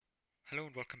Hello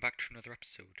and welcome back to another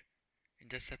episode. In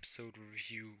this episode we'll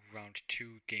review Round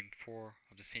 2, Game 4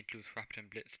 of the St. Louis Rapid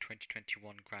 & Blitz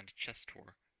 2021 Grand Chess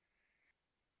Tour.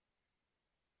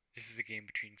 This is a game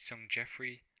between Sung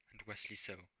Jeffrey and Wesley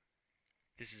So.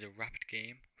 This is a rapid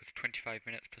game with 25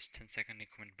 minutes plus 10-second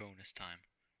increment bonus time.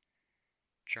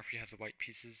 Jeffrey has the white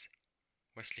pieces,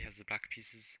 Wesley has the black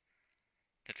pieces.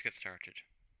 Let's get started.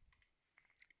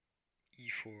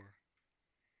 E4,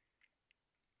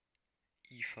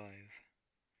 E5,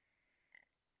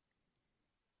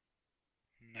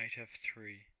 Knight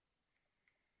F3,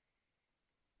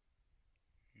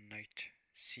 Knight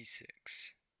C6,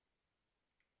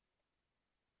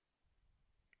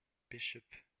 Bishop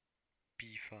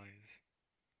B5,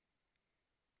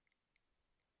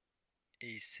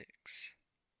 A6,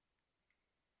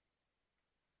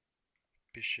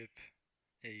 Bishop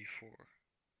A4,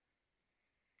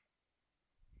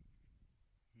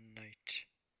 Knight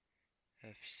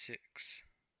F6,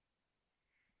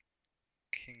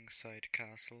 kingside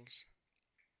castles,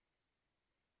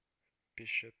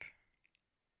 Bishop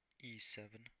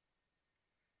E7,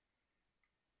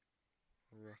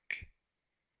 Rook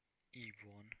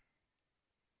E1,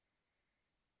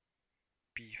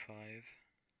 B5,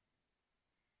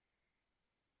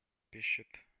 Bishop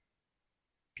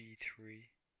B3,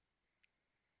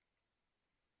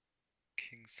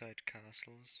 kingside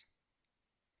castles,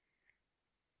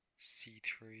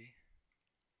 C3,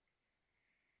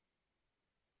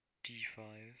 D5,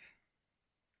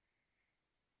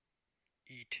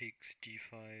 E takes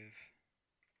D5,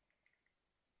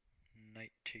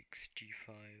 Knight takes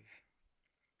D5,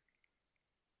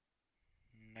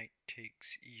 Knight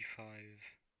takes E5,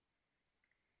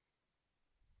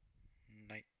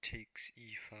 Knight takes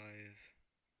E5,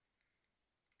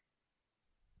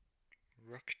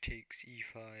 Rook takes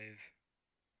E5,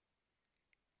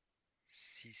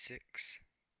 C6,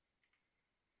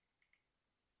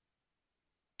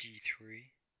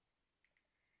 D3,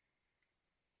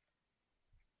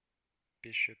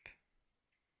 Bishop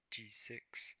D6,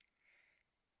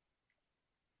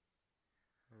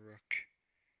 Rook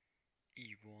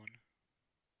E1,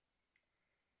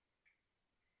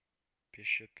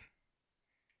 Bishop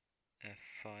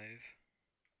F5,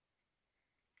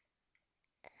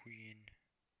 Queen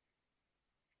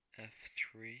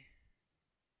F3,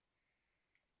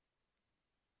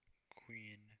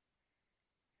 Queen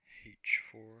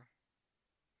H4,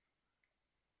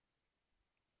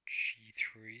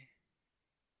 G3,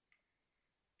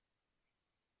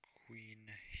 Queen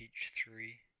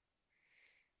H3,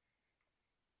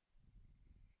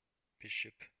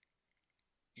 Bishop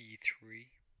E3,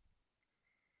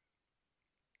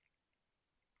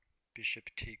 Bishop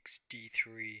takes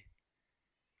D3,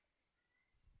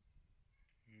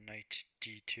 Knight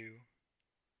D2,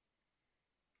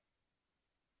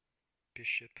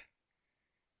 Bishop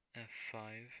F5,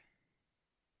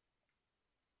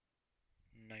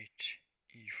 Knight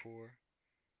E4,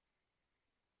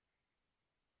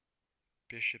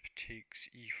 Bishop takes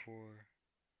E4,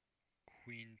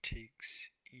 Queen takes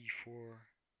E4,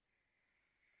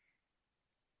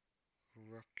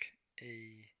 Rook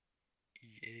A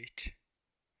E8,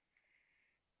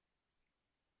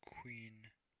 Queen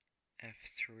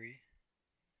F3,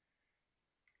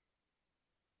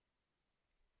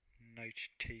 Knight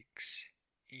takes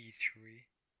E3,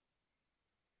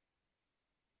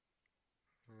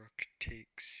 Rook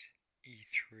takes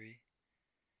E3,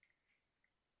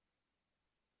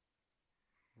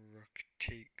 Rook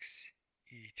takes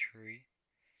E3,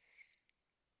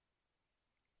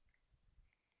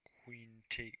 Queen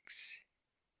takes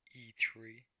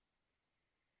E3,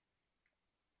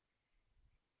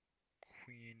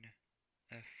 Queen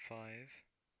F5,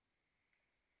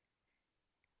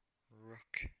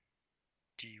 Rook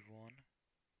D1,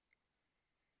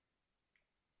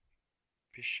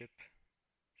 Bishop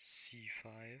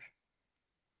C5,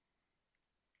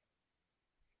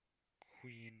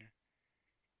 Queen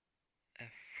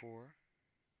F4,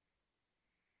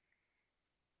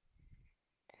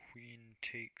 Queen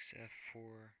takes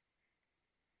F4,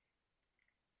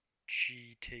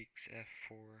 G takes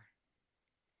F4,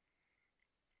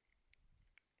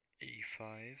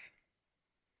 A5,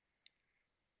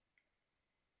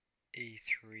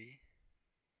 A3,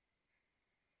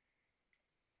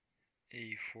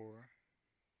 A4,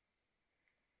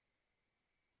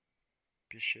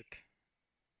 Bishop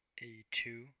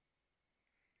A2,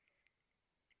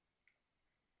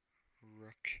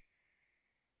 Rook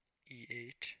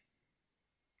E8,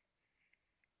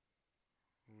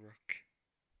 Rook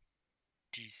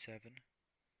D7,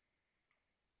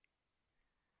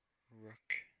 Rook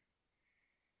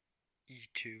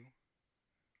E2,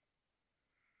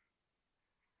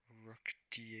 Rook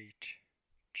d8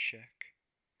 check,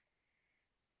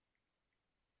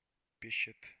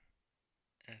 bishop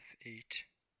f8,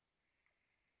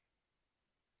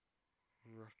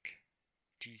 rook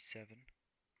d7,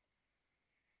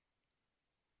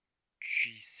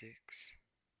 g6,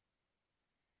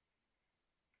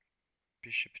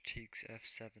 bishop takes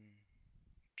f7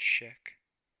 check,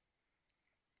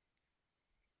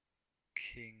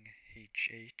 king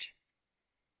h8,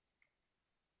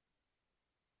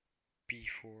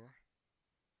 b4,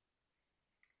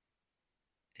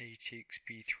 a takes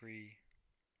b3,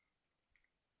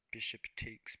 bishop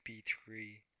takes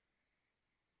b3,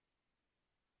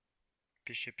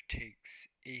 bishop takes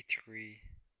a3,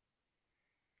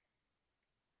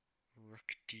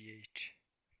 rook d8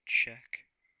 check,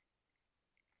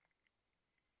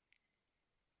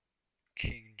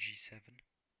 king g7,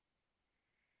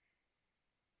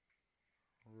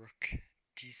 rook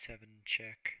d7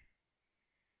 check,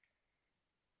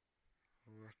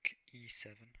 rook e7,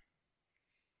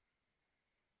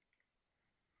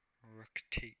 rook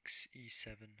takes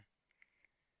e7,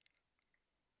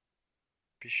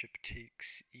 bishop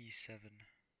takes e7,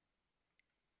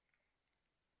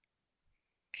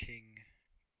 king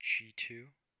g2,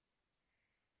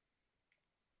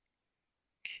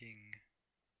 king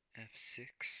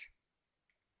f6,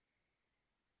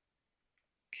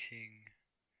 king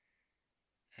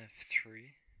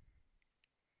f3,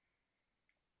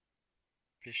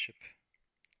 bishop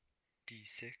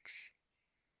d6,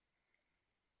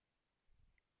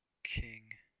 king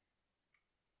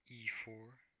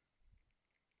e4,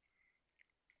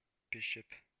 bishop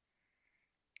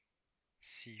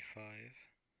c5,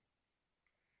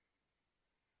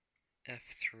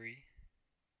 f3,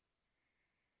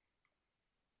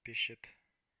 bishop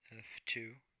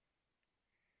f2,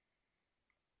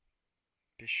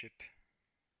 bishop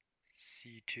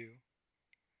c2,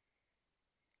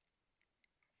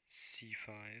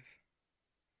 c5,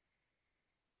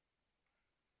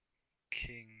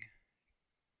 king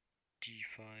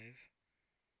d5,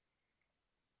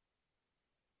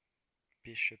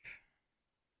 bishop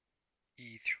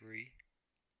e3,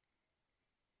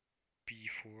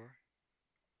 b4,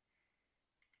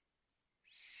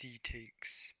 c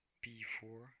takes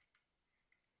b4,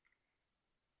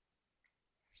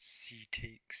 c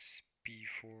takes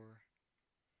b4,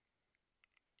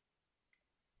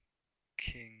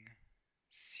 king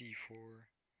c4,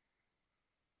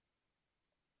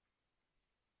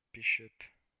 bishop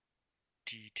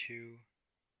d2,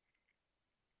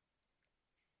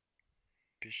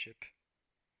 bishop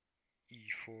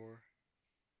e4,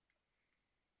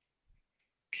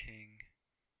 king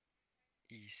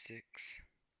e6,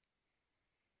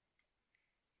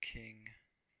 king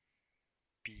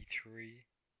b3,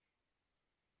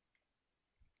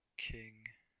 king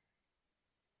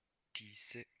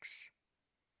d6,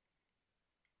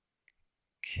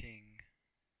 king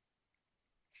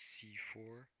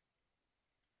c4,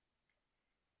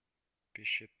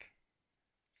 bishop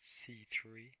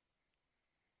c3,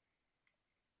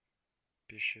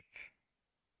 bishop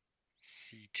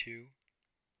c2,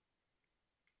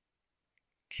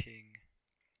 king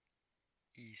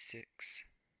e6,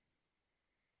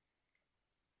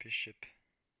 bishop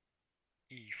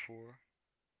e4,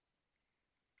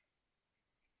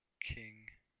 king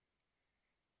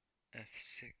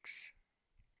f6,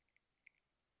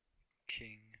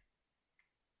 king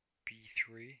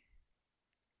b3,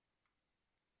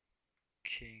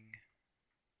 king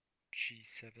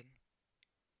g7,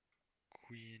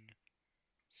 queen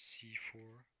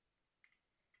c4,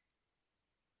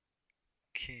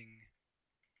 king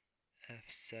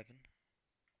f7,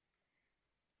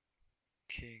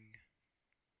 king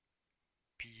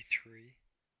b3,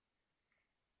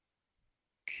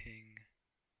 king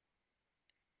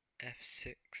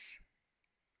f6,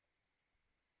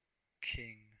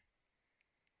 king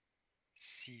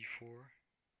c4,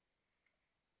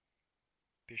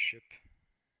 bishop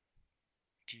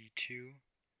d2,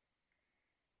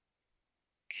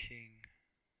 king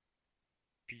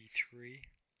b3,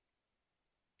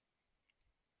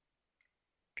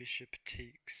 bishop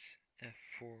takes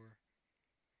f4,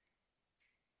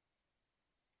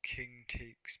 king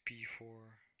takes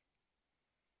b4,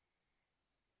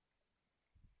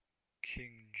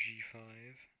 king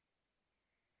g5,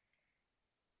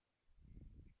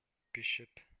 bishop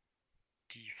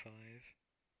d5,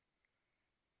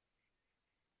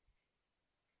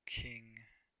 king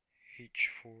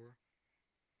h4,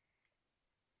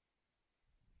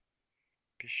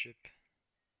 bishop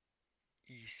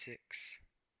e6,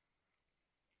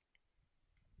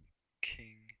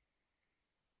 king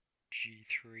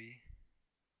g3,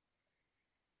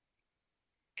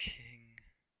 king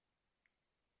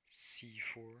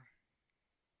c4,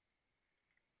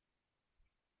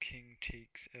 king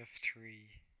takes f3,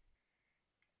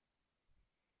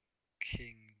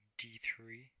 king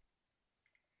d3,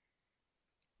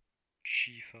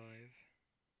 g5,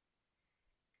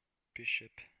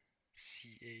 bishop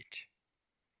c8,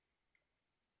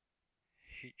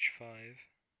 h5,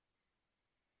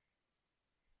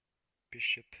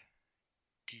 bishop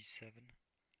d7,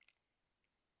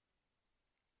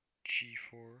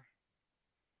 g4,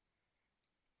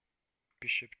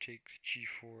 bishop takes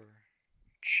g4,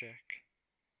 check,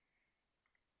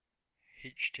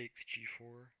 h takes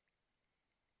g4,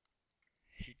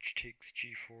 h takes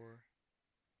g4,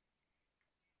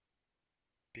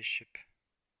 bishop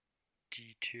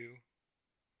d2,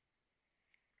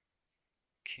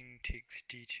 king takes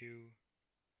d2,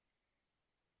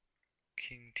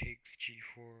 king takes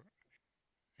g4,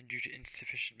 and due to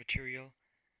insufficient material,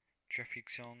 Geoffrey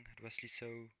Xiong and Wesley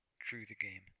So drew the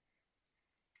game.